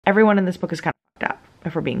Everyone in this book is kind of fucked up,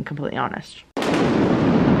 if we're being completely honest.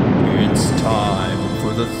 It's time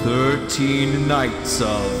for the 13 Nights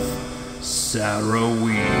of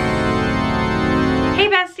Saraween. Hey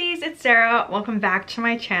besties, it's Sarah. Welcome back to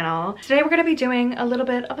my channel. Today we're going to be doing a little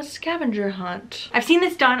bit of a scavenger hunt. I've seen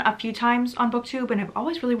this done a few times on BookTube and I've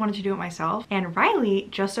always really wanted to do it myself. And Riley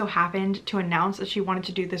just so happened to announce that she wanted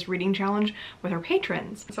to do this reading challenge with her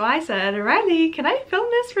patrons. So I said, Riley, can I film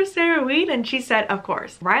this for Saraween? And she said, of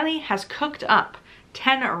course. Riley has cooked up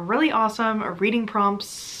 10 really awesome reading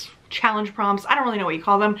prompts, challenge prompts, I don't really know what you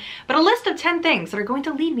call them, but a list of 10 things that are going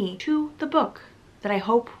to lead me to the book that I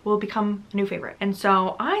hope will become a new favorite. And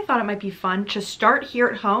so I thought it might be fun to start here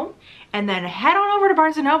at home and then head on over to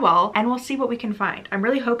Barnes & Noble and we'll see what we can find. I'm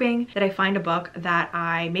really hoping that I find a book that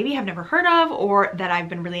I maybe have never heard of or that I've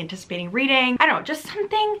been really anticipating reading. I don't know, just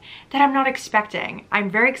something that I'm not expecting.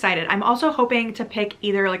 I'm very excited. I'm also hoping to pick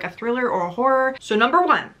either like a thriller or a horror. So number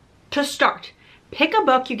one, to start, pick a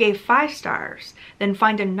book you gave 5 stars, then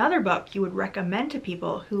find another book you would recommend to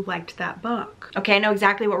people who liked that book. Okay, I know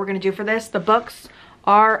exactly what we're gonna do for this. The books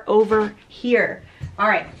are over here. All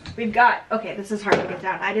right, we've got, okay, this is hard to get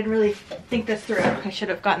down. I didn't really think this through. I should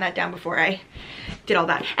have gotten that down before I did all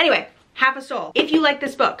that. Anyway, Half a Soul. If you like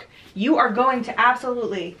this book, you are going to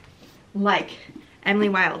absolutely like Emily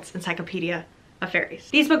Wilde's Encyclopedia of Fairies.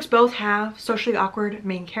 These books both have socially awkward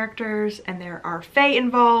main characters and there are fae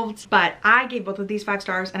involved, but I gave both of these 5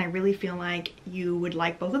 stars and I really feel like you would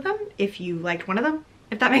like both of them if you liked one of them,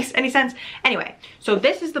 if that makes any sense. Anyway, so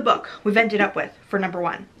this is the book we've ended up with for number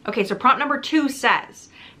 1. Okay, so prompt number 2 says,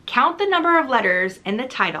 count the number of letters in the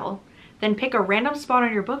title, then pick a random spot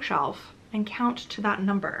on your bookshelf and count to that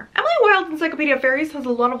number. Emily Wilde's Encyclopedia of Fairies has a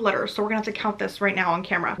lot of letters, so we're gonna have to count this right now on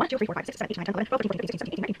camera. 1, 2, 3, 4, 5, 6, 7, 8, 9, 10, 11, 12, 13, 14, 15,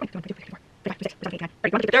 16, 17, 18, 19,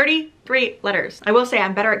 20, 33 letters. I will say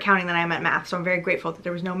I'm better at counting than I am at math, so I'm very grateful that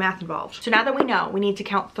there was no math involved. So now that we know we need to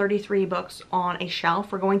count 33 books on a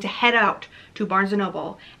shelf, we're going to head out to Barnes &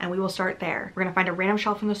 Noble and we will start there. We're gonna find a random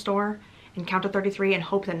shelf in the store and count to 33 and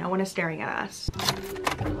hope that no one is staring at us.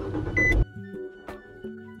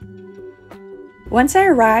 Once I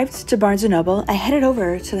arrived to Barnes & Noble, I headed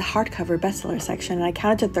over to the hardcover bestseller section and I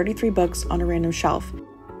counted to 33 books on a random shelf.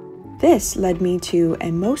 This led me to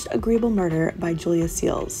A Most Agreeable Murder by Julia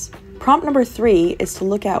Seals. Prompt number 3 is to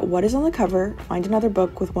look at what is on the cover, find another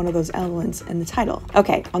book with one of those elements in the title.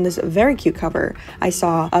 Okay, on this very cute cover, I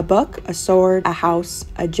saw a book, a sword, a house,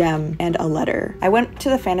 a gem, and a letter. I went to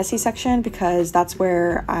the fantasy section because that's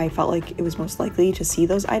where I felt like it was most likely to see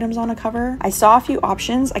those items on a cover. I saw a few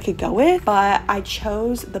options I could go with, but I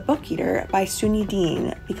chose The Book Eater by Sunyi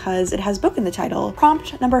Dean because it has book in the title.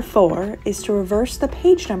 Prompt number 4 is to reverse the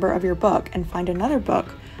page number of your book and find another book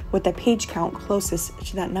with the page count closest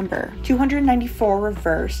to that number. 294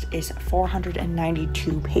 reversed is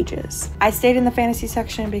 492 pages. I stayed in the fantasy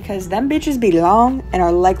section because them bitches be long and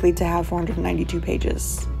are likely to have 492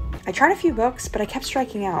 pages. I tried a few books, but I kept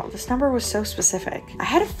striking out. This number was so specific. I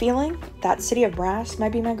had a feeling that City of Brass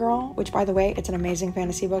might be my girl, which by the way, it's an amazing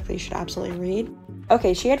fantasy book that you should absolutely read.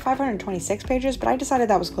 Okay, she had 526 pages, but I decided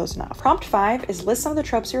that was close enough. Prompt 5 is list some of the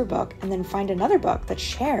tropes of your book and then find another book that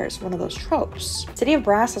shares one of those tropes. City of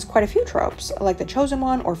Brass has quite a few tropes, like The Chosen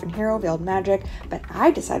One, Orphan Hero, Veiled Magic, but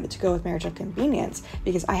I decided to go with Marriage of Convenience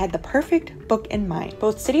because I had the perfect book in mind.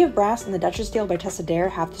 Both City of Brass and The Duchess Deal by Tessa Dare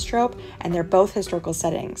have this trope, and they're both historical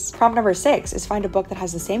settings. Prompt number 6 is find a book that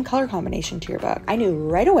has the same color combination to your book. I knew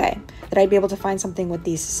right away that I'd be able to find something with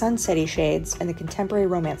these sunsetty shades in the contemporary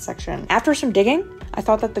romance section. After some digging, I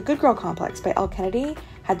thought that The Good Girl Complex by Elle Kennedy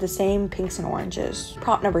had the same pinks and oranges.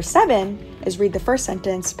 Prompt number 7 is read the first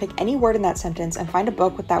sentence, pick any word in that sentence, and find a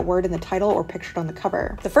book with that word in the title or pictured on the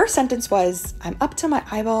cover. The first sentence was, I'm up to my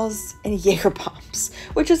eyeballs in Jaeger bombs,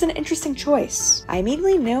 which was an interesting choice. I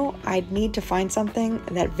immediately knew I'd need to find something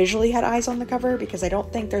that visually had eyes on the cover because I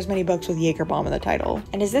don't think there's many books with Jaeger bomb in the title.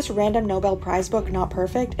 And is this random Nobel Prize book not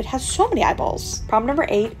perfect? It has so many eyeballs. Prompt number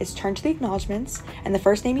 8 is turn to the acknowledgements, and the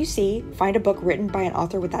first name you see, find a book written by an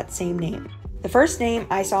author with that same name. The first name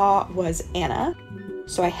I saw was Anna,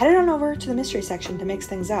 so I headed on over to the mystery section to mix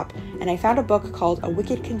things up, and I found a book called A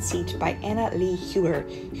Wicked Conceit by Anna Lee Huber.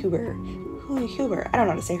 I don't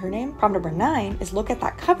know how to say her name. Prompt number 9 is look at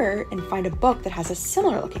that cover and find a book that has a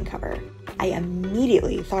similar looking cover. I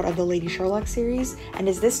immediately thought of the Lady Sherlock series, and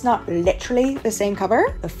is this not literally the same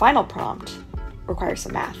cover? The final prompt requires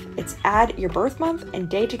some math. It's add your birth month and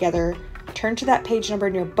day together, turn to that page number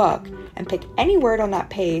in your book, and pick any word on that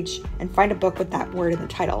page and find a book with that word in the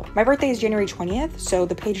title. My birthday is January 20th, so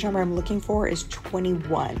the page number I'm looking for is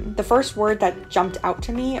 21. The first word that jumped out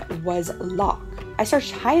to me was lock. I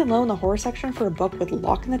searched high and low in the horror section for a book with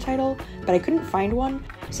Locke in the title, but I couldn't find one,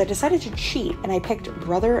 so I decided to cheat and I picked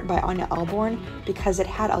Brother by Anya Alborn because it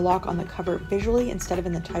had a lock on the cover visually instead of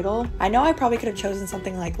in the title. I know I probably could have chosen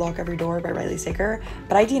something like Lock Every Door by Riley Sager,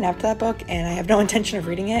 but I DNF'd that book and I have no intention of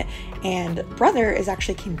reading it, and Brother is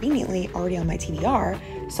actually conveniently already on my TBR,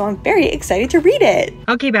 so I'm very excited to read it.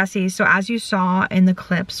 Okay, besties, so as you saw in the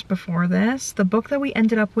clips before this, the book that we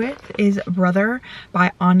ended up with is Brother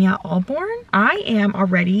by Anya Alborn. I am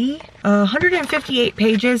already 158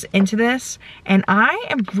 pages into this, and I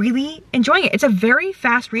am really enjoying it. It's a very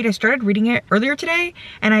fast read. I started reading it earlier today,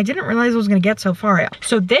 and I didn't realize I was gonna get so far.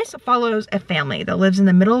 So this follows a family that lives in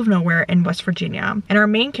the middle of nowhere in West Virginia, and our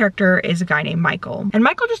main character is a guy named Michael. And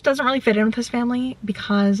Michael just doesn't really fit in with his family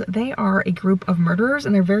because they are a group of murderers,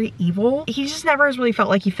 and they're very evil. He just never has really felt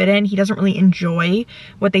like he fit in. He doesn't really enjoy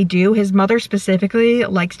what they do. His mother specifically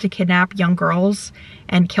likes to kidnap young girls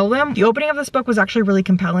and kill them. The opening of this book was actually really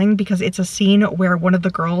compelling because it's a scene where one of the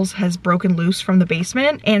girls has broken loose from the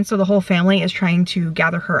basement, and so the whole family is trying to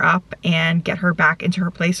gather her up and get her back into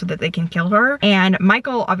her place so that they can kill her. And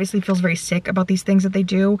Michael obviously feels very sick about these things that they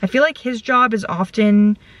do. I feel like his job is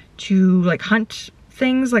often to like hunt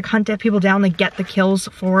things, like hunt people down, like get the kills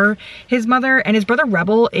for his mother. And his brother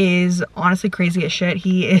Rebel is honestly crazy as shit.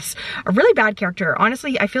 He is a really bad character.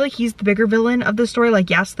 Honestly, I feel like he's the bigger villain of the story. Like,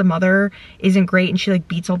 yes, the mother isn't great and she like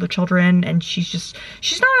beats all the children and she's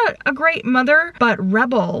not a great mother, but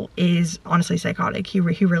Rebel is honestly psychotic. He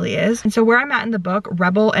really is. And so where I'm at in the book,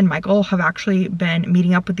 Rebel and Michael have actually been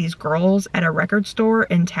meeting up with these girls at a record store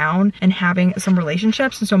in town and having some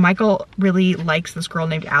relationships. And so Michael really likes this girl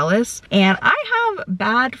named Alice, and I have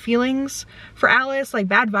bad feelings for Alice, like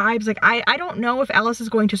bad vibes. Like I don't know if Alice is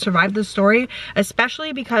going to survive this story,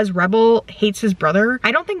 especially because Rebel hates his brother.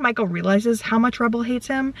 I don't think Michael realizes how much Rebel hates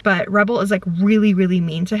him, but Rebel is like really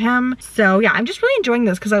mean to him. So yeah, I'm just really enjoying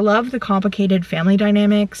this because I love the complicated family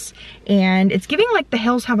dynamics, and it's giving like The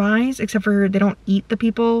Hills Have Eyes, except for they don't eat the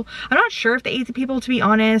people. I'm not sure if they eat the people, to be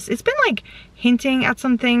honest. It's been like hinting at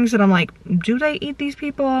some things that I'm like, do they eat these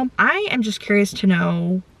people? I am just curious to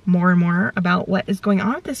know more and more about what is going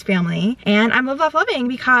on with this family, and I'm loving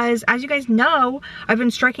because, as you guys know, I've been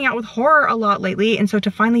striking out with horror a lot lately, and so to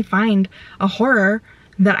finally find a horror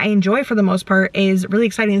that I enjoy for the most part is really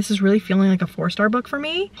exciting. This is really feeling like a 4-star book for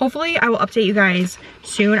me. Hopefully I will update you guys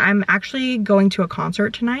soon. I'm actually going to a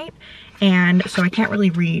concert tonight, and so I can't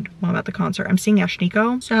really read while I'm at the concert. I'm seeing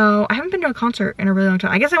Ashniko. So I haven't been to a concert in a really long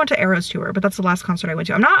time. I guess I went to Arrow's tour, but that's the last concert I went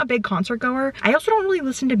to. I'm not a big concert goer. I also don't really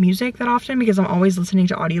listen to music that often because I'm always listening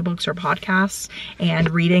to audiobooks or podcasts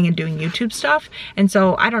and reading and doing YouTube stuff. And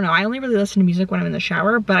so I don't know, I only really listen to music when I'm in the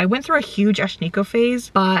shower, but I went through a huge Ashniko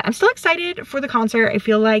phase, but I'm still excited for the concert. I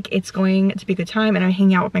feel like it's going to be a good time, and I'm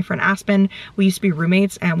hanging out with my friend Aspen. We used to be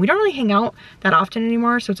roommates and we don't really hang out that often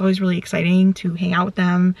anymore. So it's always really exciting to hang out with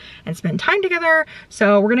them and spend time together.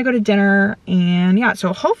 So we're gonna go to dinner, and yeah,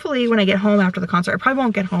 so hopefully when I get home after the concert, I probably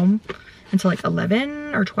won't get home until like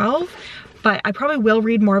 11 or 12, but I probably will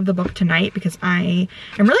read more of the book tonight because I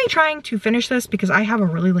am really trying to finish this because I have a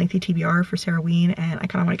really lengthy TBR for Saraween and I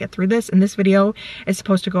kind of want to get through this. And this video is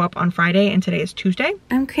supposed to go up on Friday and today is Tuesday.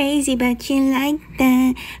 I'm crazy but you like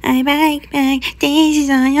that. I bike back daisies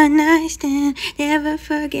on your nightstand. Never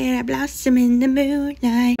forget I blossom in the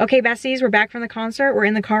moonlight. Okay, besties, we're back from the concert. We're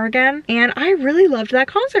in the car again, and I really loved that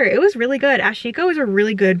concert. It was really good. Ashniko is a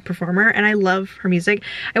really good performer and I love her music.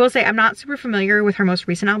 I will say I'm not super familiar with her most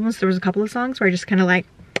recent albums. There was a couple of songs where I just kind of like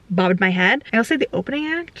bobbed my head. I'll say the opening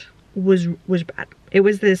act was bad. It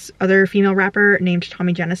was this other female rapper named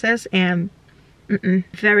Tommy Genesis, and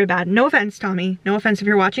very bad. No offense, Tommy. No offense if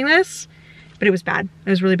you're watching this, but it was bad. It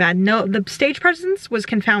was really bad. No, the stage presence was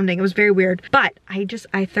confounding. It was very weird, but I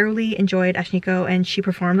thoroughly enjoyed Ashniko, and she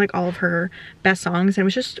performed like all of her best songs, and it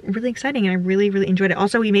was just really exciting, and I really enjoyed it.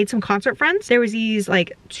 Also, we made some concert friends. There was these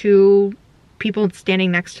like 2 people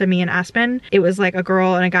standing next to me and Aspen. It was like a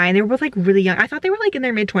girl and a guy, and they were both like really young. I thought they were like in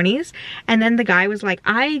their mid-20s, and then the guy was like,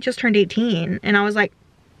 I just turned 18, and I was like,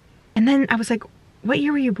 what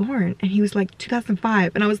year were you born? And he was like,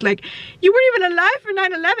 2005. And I was like, you weren't even alive for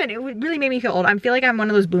 9/11. It really made me feel old. I feel like I'm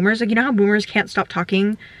one of those boomers. Like, you know how boomers can't stop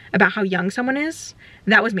talking about how young someone is?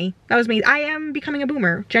 That was me. That was me. I am becoming a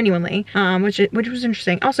boomer, genuinely, which was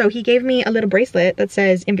interesting. Also, he gave me a little bracelet that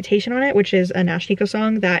says Invitation on it, which is a Ashniko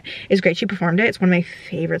song that is great. She performed it. It's one of my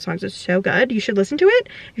favorite songs. It's so good. You should listen to it.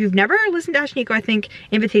 If you've never listened to Ashniko, I think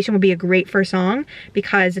Invitation would be a great first song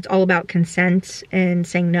because it's all about consent and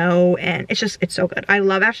saying no, and it's so good. I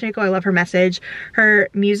love Ashniko. I love her message. Her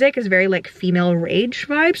music is very like female rage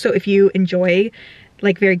vibe. So if you enjoy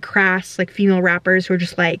like very crass like female rappers who are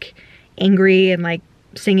just like angry and like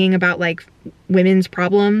singing about like women's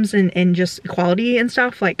problems and just equality and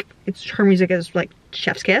stuff. Like her music is like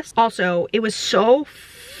chef's kiss. Also, it was so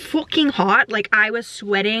fucking hot. Like I was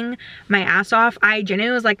sweating my ass off. I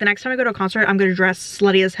genuinely was like, the next time I go to a concert, I'm gonna dress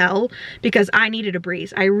slutty as hell because I needed a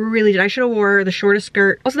breeze. I really did. I should have wore the shortest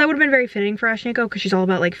skirt. Also, that would have been very fitting for Ashniko because she's all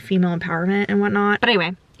about like female empowerment and whatnot. But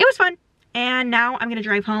anyway, it was fun. And now I'm gonna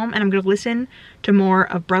drive home and I'm gonna listen to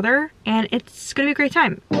more of Brother, and it's gonna be a great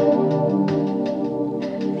time.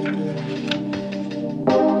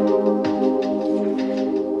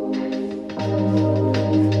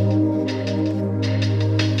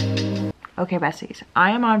 Okay, besties,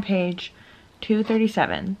 I am on page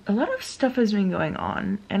 237. A lot of stuff has been going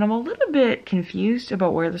on, and I'm a little bit confused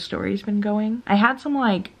about where the story's been going. I had some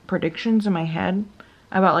like predictions in my head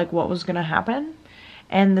about like what was gonna happen,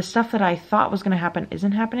 and the stuff that I thought was gonna happen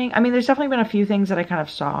isn't happening. I mean, there's definitely been a few things that I kind of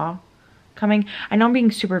saw coming. I know I'm being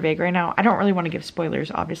super vague right now. I don't really want to give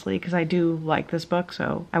spoilers, obviously, because I do like this book,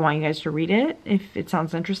 so I want you guys to read it if it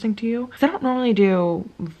sounds interesting to you. Because I don't normally do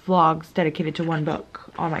vlogs dedicated to one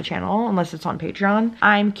book on my channel unless it's on Patreon.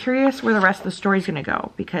 I'm curious where the rest of the story's gonna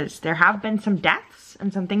go because there have been some deaths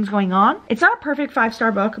and some things going on. It's not a perfect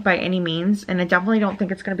 5-star book by any means, and I definitely don't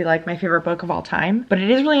think it's gonna be like my favorite book of all time, but it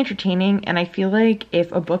is really entertaining, and I feel like if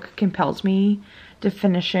a book compels me to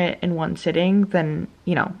finish it in one sitting, then,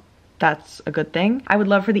 you know, that's a good thing. I would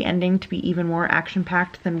love for the ending to be even more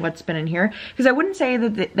action-packed than what's been in here, because I wouldn't say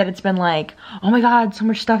that it's been like, oh my god, so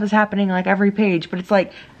much stuff is happening like every page, but it's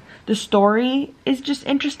like the story is just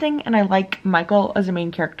interesting, and I like Michael as a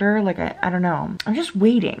main character. Like, I don't know. I'm just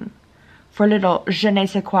waiting for a little je ne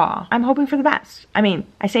sais quoi. I'm hoping for the best. I mean,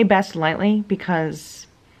 I say best lightly because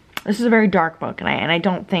this is a very dark book, and I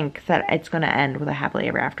don't think that it's gonna end with a happily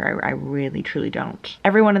ever after. I really, truly don't.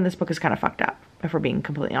 Everyone in this book is kind of fucked up, if we're being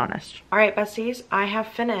completely honest. All right, besties, I have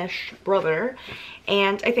finished Brother,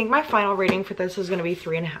 and I think my final rating for this is gonna be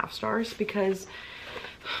 3.5 stars because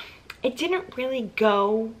it didn't really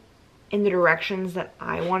go in the directions that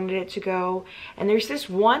I wanted it to go. And there's this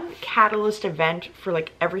one catalyst event for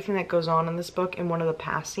like everything that goes on in this book in one of the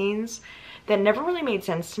past scenes that never really made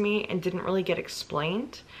sense to me and didn't really get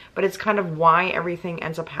explained, but it's kind of why everything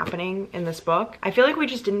ends up happening in this book. I feel like we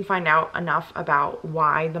just didn't find out enough about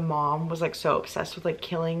why the mom was like so obsessed with like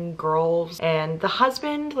killing girls, and the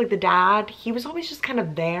husband, like the dad, he was always just kind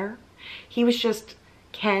of there. He was just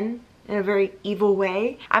Ken in a very evil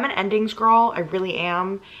way. I'm an endings girl, I really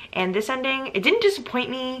am, and this ending, it didn't disappoint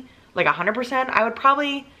me like 100%. I would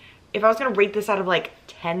probably, if I was gonna rate this out of like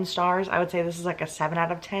 10 stars, I would say this is like a 7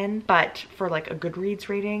 out of 10, but for like a Goodreads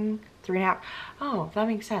rating, 3.5. Oh, that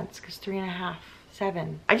makes sense, because 3.5,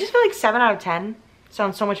 7. I just feel like 7 out of 10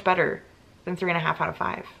 sounds so much better than 3.5 out of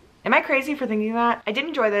 5. Am I crazy for thinking that? I did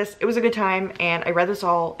enjoy this. It was a good time, and I read this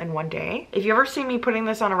all in one day. If you ever see me putting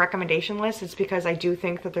this on a recommendation list, it's because I do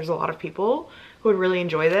think that there's a lot of people who would really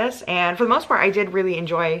enjoy this, and for the most part, I did really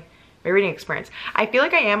enjoy my reading experience. I feel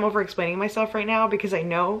like I am over-explaining myself right now because I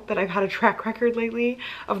know that I've had a track record lately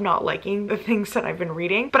of not liking the things that I've been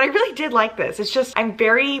reading, but I really did like this. It's just, I'm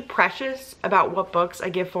very precious about what books I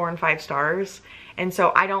give 4 and 5 stars, and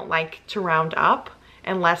so I don't like to round up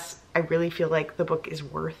unless I really feel like the book is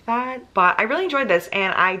worth that. But I really enjoyed this,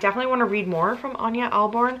 and I definitely want to read more from Anya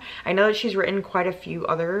Alborn. I know that she's written quite a few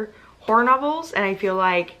other horror novels, and I feel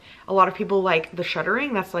like a lot of people like The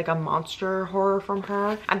Shuddering. That's like a monster horror from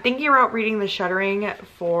her. I'm thinking about reading The Shuddering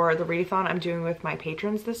for the readathon I'm doing with my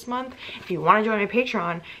patrons this month. If you want to join my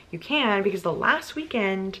Patreon, you can, because the last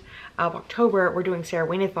weekend of October we're doing Sara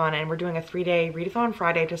I, and we're doing a 3-day readathon,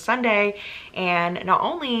 Friday to Sunday, and not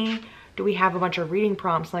only do we have a bunch of reading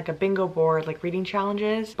prompts, like a bingo board, like reading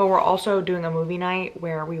challenges, but we're also doing a movie night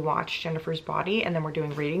where we watch Jennifer's Body, and then we're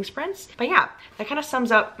doing reading sprints. But yeah, that kind of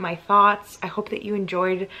sums up my thoughts. I hope that you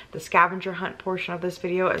enjoyed the scavenger hunt portion of this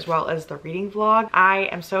video as well as the reading vlog. I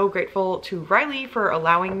am so grateful to Riley for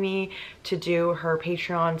allowing me to do her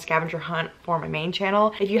Patreon scavenger hunt for my main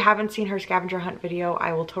channel. If you haven't seen her scavenger hunt video,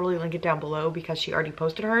 I will totally link it down below because she already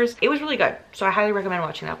posted hers. It was really good, so I highly recommend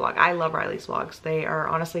watching that vlog. I love Riley's vlogs. They are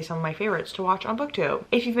honestly some of my favorites to watch on BookTube.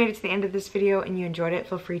 If you've made it to the end of this video and you enjoyed it,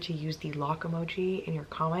 feel free to use the lock emoji in your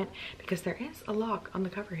comment because there is a lock on the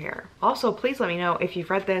cover here. Also, please let me know if you've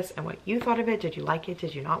read this and what you thought of it. Did you like it?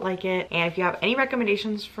 Did you not like it? And if you have any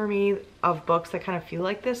recommendations for me of books that kind of feel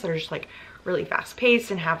like this, that are just like really fast paced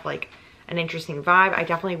and have like an interesting vibe, I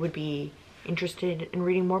definitely would be interested in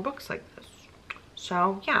reading more books like this.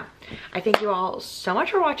 So yeah, I thank you all so much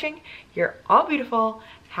for watching. You're all beautiful.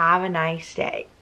 Have a nice day.